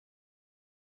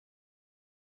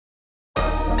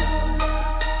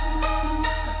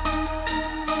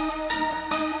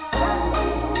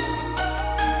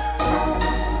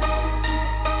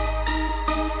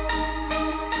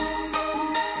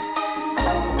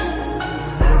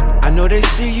know they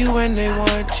see you when they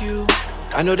want you.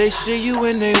 I know they see you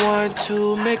when they want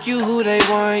to make you who they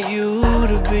want you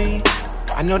to be.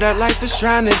 I know that life is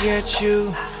trying to get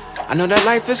you. I know that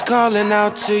life is calling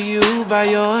out to you by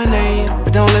your name.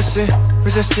 But don't listen,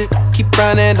 resist it, keep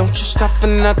running. Don't you stop for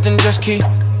nothing, just keep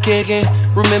kicking.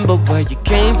 Remember where you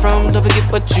came from, don't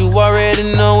forget what you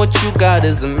already know. What you got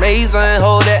is amazing,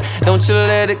 hold it, don't you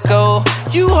let it go.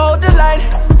 You hold the light,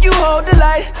 you hold the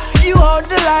light, you hold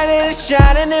the light, and it's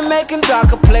shining and making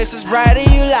darker places brighter,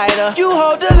 you lighter. You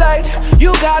hold the light,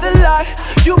 you got a lot,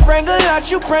 you bring a lot,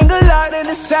 you bring a lot, and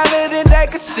it's evident they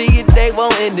could see it, they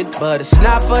won't end it. But it's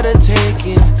not for the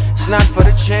taking, it's not for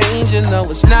the changing, no,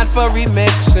 it's not for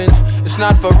remixing, it's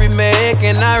not for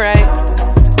remaking, alright.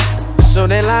 So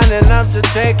they lining up to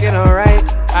take it, alright.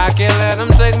 I can't let them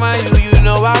take my you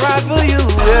know I ride for you,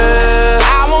 yeah.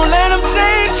 I won't let them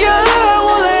take you, I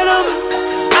won't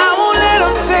let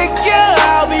them take you.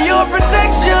 I'll be your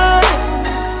protection,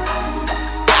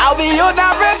 I'll be your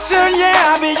direction,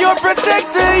 yeah. I'll be your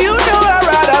protector, you know I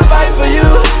ride, I'll fight for you,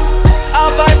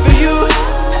 I'll fight for you,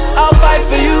 I'll fight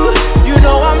for you. You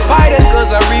know I'm fighting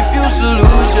cause I refuse to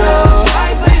lose you.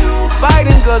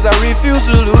 Fighting cause I refuse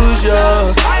to lose you.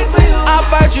 I'll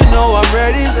fight, you know I'm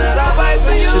ready.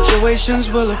 Situations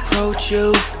will approach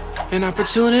you, and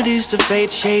opportunities to fade,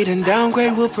 shade, and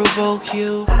downgrade will provoke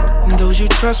you. And those you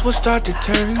trust will start to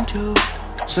turn to.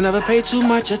 So never pay too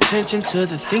much attention to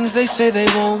the things they say they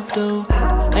won't do.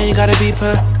 And you gotta be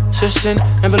persistent,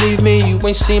 and believe me, you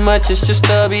ain't seen much, it's just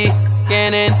the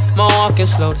beginning. More walking,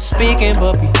 slow to speaking,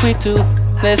 but be quick to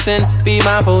listen. Be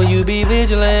mindful, you be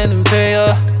vigilant, and pay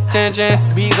attention.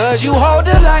 Because you hold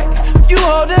the light, you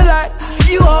hold the light,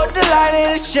 you hold the light,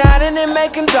 and it's shining and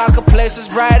making darker places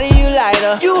brighter, you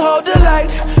lighter. You hold the light,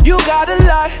 you got a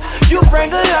lot, you bring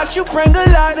a lot, you bring a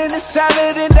lot, and it's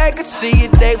evident they could see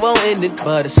it, they won't end it.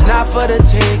 But it's not for the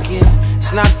taking,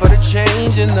 it's not for the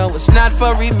changing, no, it's not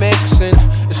for remixing,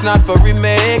 it's not for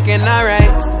remaking,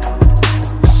 alright.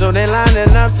 So they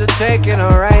lining up to take it,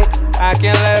 alright. I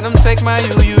can't let them take my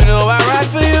you know I ride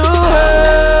for you.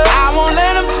 I won't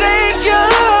let them take you,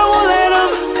 I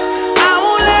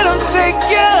won't let them take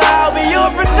you. I'll be your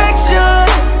protection,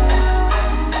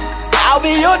 I'll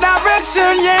be your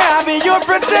direction, yeah. I'll be your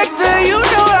protector, you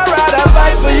know I ride, I'll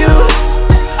fight for you,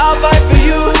 I'll fight for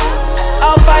you,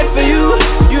 I'll fight for you.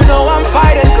 You know I'm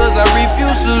fighting cause I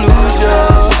refuse to lose you.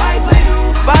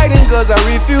 Fighting cause I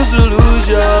refuse to lose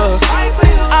you.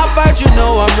 I'll fight, you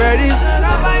know I'm ready.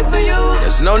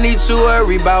 There's no need to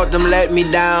worry about them let me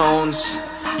downs.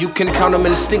 You can count them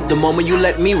instinct the moment you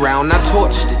let me round. I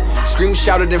torched it, screamed,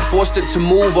 shouted, and forced it to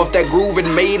move off that groove it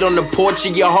made on the porch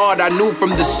of your heart. I knew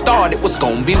from the start it was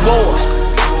gonna be war.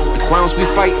 The grounds we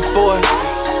fighting for,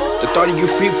 the thought of you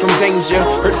free from danger,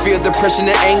 hurt, fear, depression,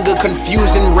 and anger,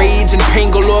 confusion, rage, and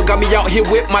pain galore got me out here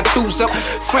with my tools up,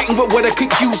 fighting with what I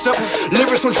could use up.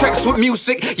 Lyrics on tracks with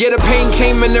music, yeah, the pain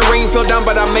came and the rain fell down,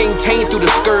 but I maintained through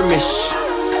the skirmish.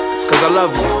 It's cause I love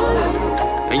you,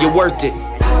 and you're worth it.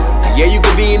 Yeah, you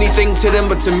could be anything to them,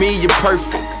 but to me, you're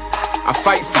perfect. I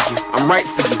fight for you, I'm right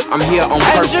for you, I'm here on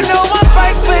purpose. And you know I'll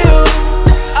fight for you,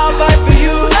 I'll fight for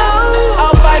you,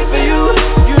 I'll fight for you.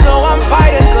 You know I'm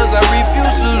fighting cause I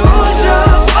refuse to lose you.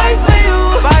 Fight for you,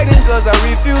 fighting cause I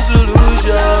refuse to lose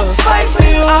you. Fight for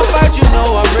you, I'll fight, you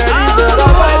know I'm ready.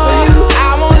 I'll fight for you,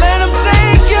 I won't let them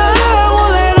take you, I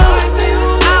won't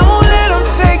let them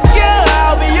take you.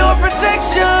 I'll be your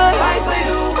protection,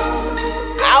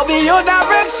 I'll be your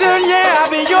direction, yeah. I'll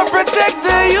be your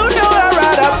protector, you